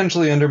could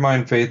potentially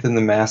undermine faith in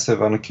the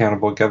massive,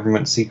 unaccountable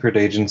government secret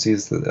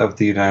agencies of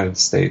the United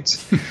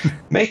States.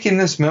 Making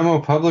this memo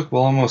public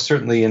will almost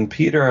certainly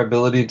impede our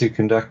ability to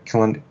conduct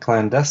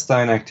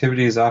clandestine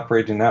activities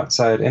operating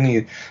outside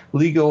any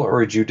legal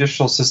or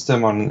judicial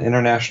system on an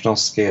international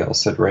scale,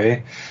 said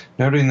Wray,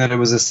 noting that it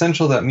was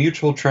essential that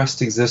mutual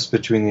trust exists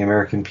between the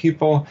American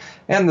people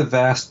and the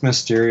vast,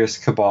 mysterious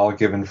cabal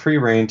given free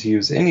rein to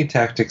use any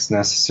tactics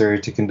necessary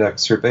to conduct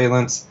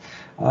surveillance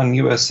on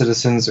U.S.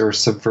 citizens or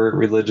subvert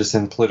religious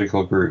and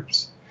political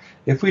groups.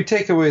 If we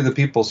take away the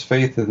people's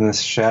faith in this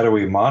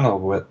shadowy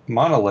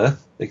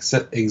monolith,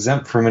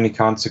 exempt from any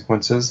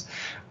consequences,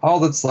 all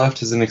that's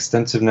left is an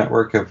extensive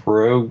network of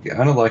rogue,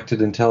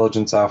 unelected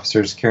intelligence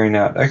officers carrying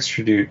out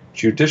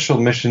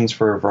extrajudicial missions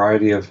for a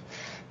variety of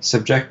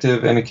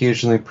subjective and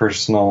occasionally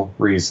personal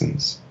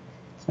reasons.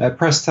 At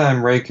press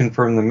time, Wray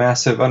confirmed the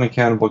massive,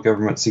 unaccountable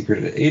government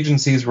secret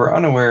agencies were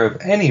unaware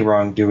of any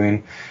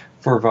wrongdoing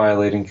for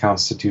violating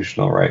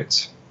constitutional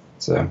rights.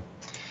 So,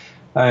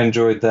 I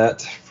enjoyed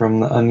that from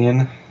the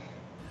Onion.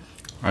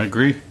 I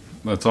agree.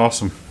 That's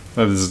awesome.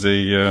 That is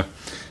a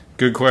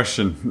good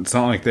question. It's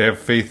not like they have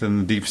faith in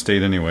the deep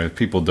state anyway.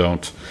 People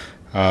don't.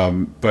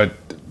 But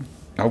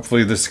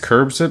hopefully this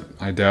curbs it.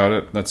 I doubt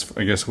it. That's,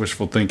 I guess,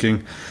 wishful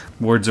thinking.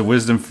 Words of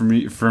wisdom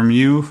from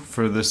you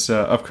for this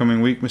upcoming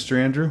week, Mr.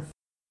 Andrew?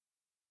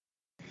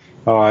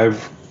 Oh,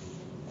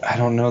 I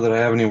don't know that I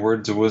have any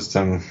words of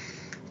wisdom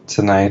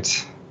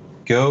tonight.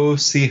 Go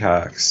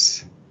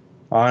Seahawks.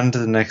 On to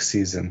the next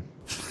season.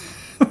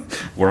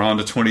 We're on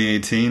to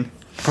 2018.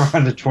 We're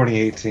on to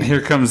 2018.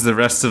 Here comes the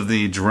rest of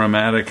the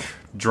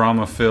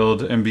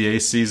drama-filled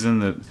NBA season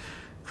that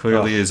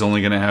clearly is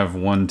only going to have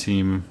one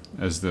team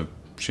as the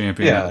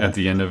champion at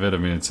the end of it. I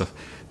mean, it's a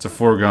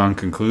foregone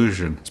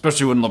conclusion,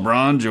 especially when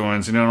LeBron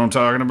joins. You know what I'm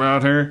talking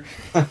about here?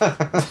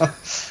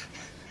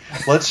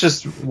 Let's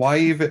just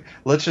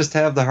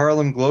have the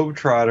Harlem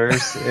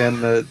Globetrotters and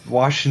the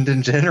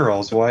Washington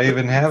Generals. Why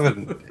even have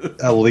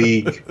a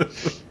league?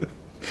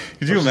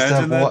 Could you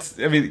imagine that?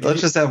 I mean, let's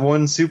just have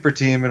one super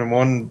team and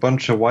one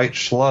bunch of white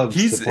schlubs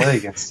to play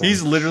against them.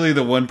 He's literally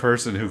the one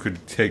person who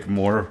could take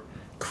more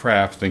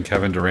crap than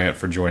Kevin Durant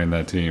for joining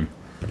that team.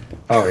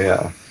 Oh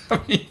yeah.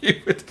 I mean,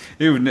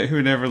 he would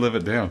never live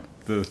it down.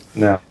 The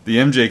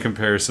MJ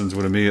comparisons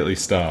would immediately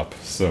stop.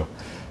 So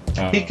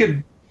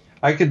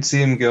I could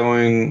see him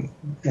going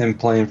and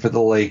playing for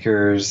the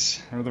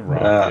Lakers or the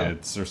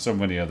Rockets or so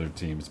many other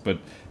teams, but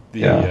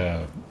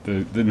the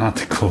not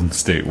the Golden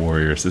State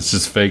Warriors. It's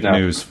just fake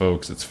news,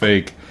 folks. It's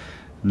fake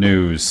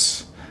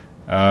news.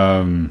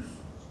 Thanks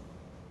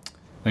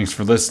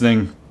for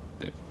listening.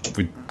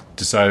 We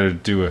decided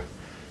to do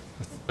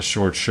a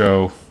short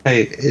show.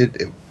 Hey,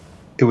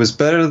 it was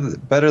better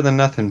than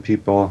nothing,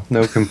 people.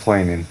 No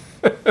complaining.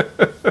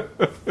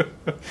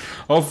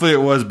 Hopefully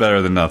it was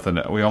better than nothing.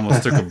 We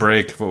almost took a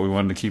break, but we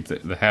wanted to keep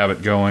the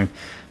habit going.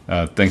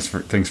 Thanks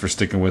for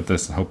sticking with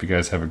us. I hope you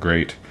guys have a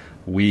great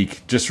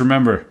week. Just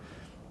remember,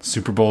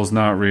 Super Bowl's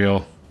not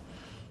real.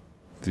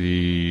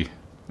 Is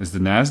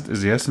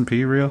the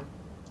S&P real?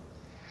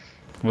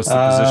 What's the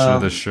position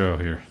of this show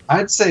here?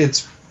 I'd say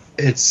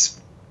it's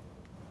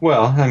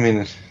well, I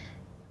mean,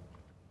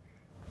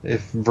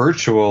 if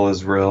virtual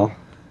is real,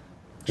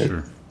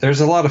 sure.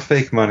 There's a lot of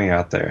fake money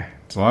out there.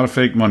 There's a lot of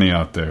fake money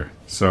out there.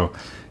 So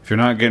if you're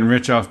not getting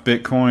rich off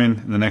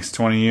Bitcoin in the next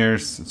 20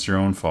 years, it's your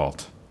own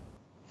fault.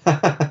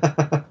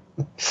 I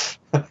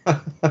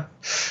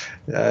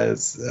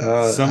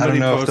don't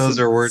know if those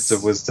are words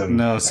of wisdom.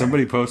 No,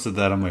 somebody posted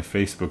that on my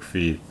Facebook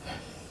feed.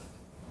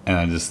 And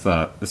I just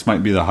thought, this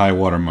might be the high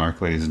water mark,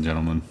 ladies and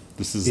gentlemen.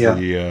 This is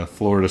the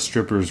Florida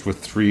strippers with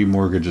 3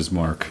 mortgages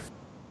mark.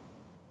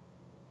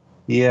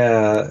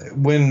 Yeah,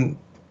 when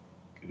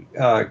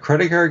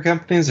credit card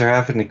companies are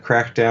having to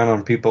crack down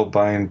on people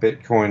buying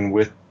Bitcoin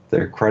with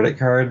their credit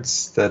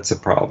cards, that's a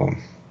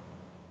problem.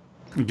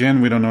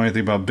 Again, we don't know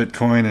anything about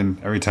Bitcoin,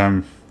 and every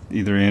time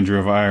either Andrew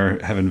or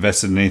I have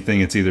invested in anything,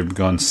 it's either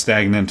gone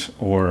stagnant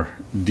or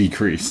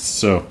decreased.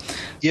 So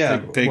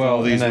take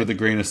all these with a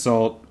grain of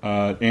salt.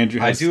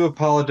 Andrew, I do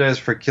apologize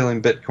for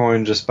killing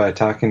Bitcoin just by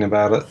talking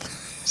about it.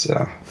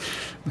 So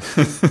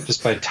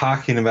just by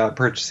talking about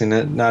purchasing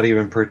it, not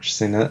even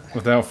purchasing it.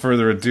 Without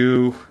further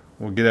ado,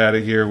 we'll get out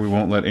of here. We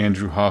won't let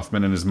Andrew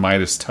Hoffman and his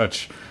Midas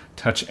touch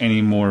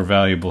any more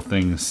valuable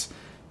things.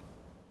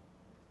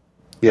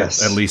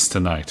 Yes. At least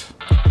tonight.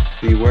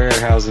 Beware,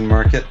 housing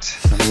market.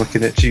 I'm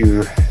looking at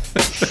you.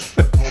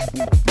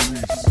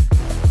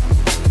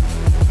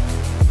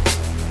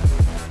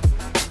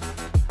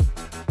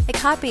 A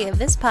copy of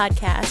this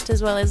podcast,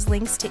 as well as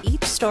links to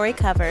each story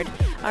covered,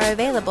 are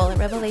available at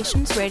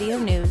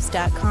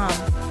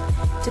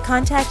revelationsradionews.com. To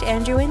contact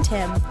Andrew and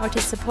Tim, or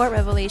to support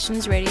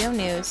Revelations Radio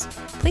News,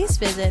 please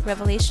visit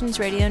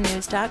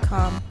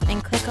revelationsradionews.com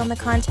and click on the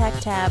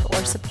Contact tab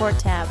or Support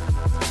tab.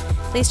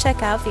 Please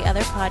check out the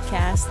other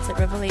podcasts at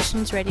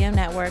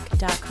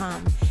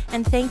revelationsradionetwork.com.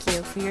 And thank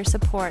you for your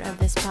support of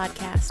this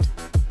podcast.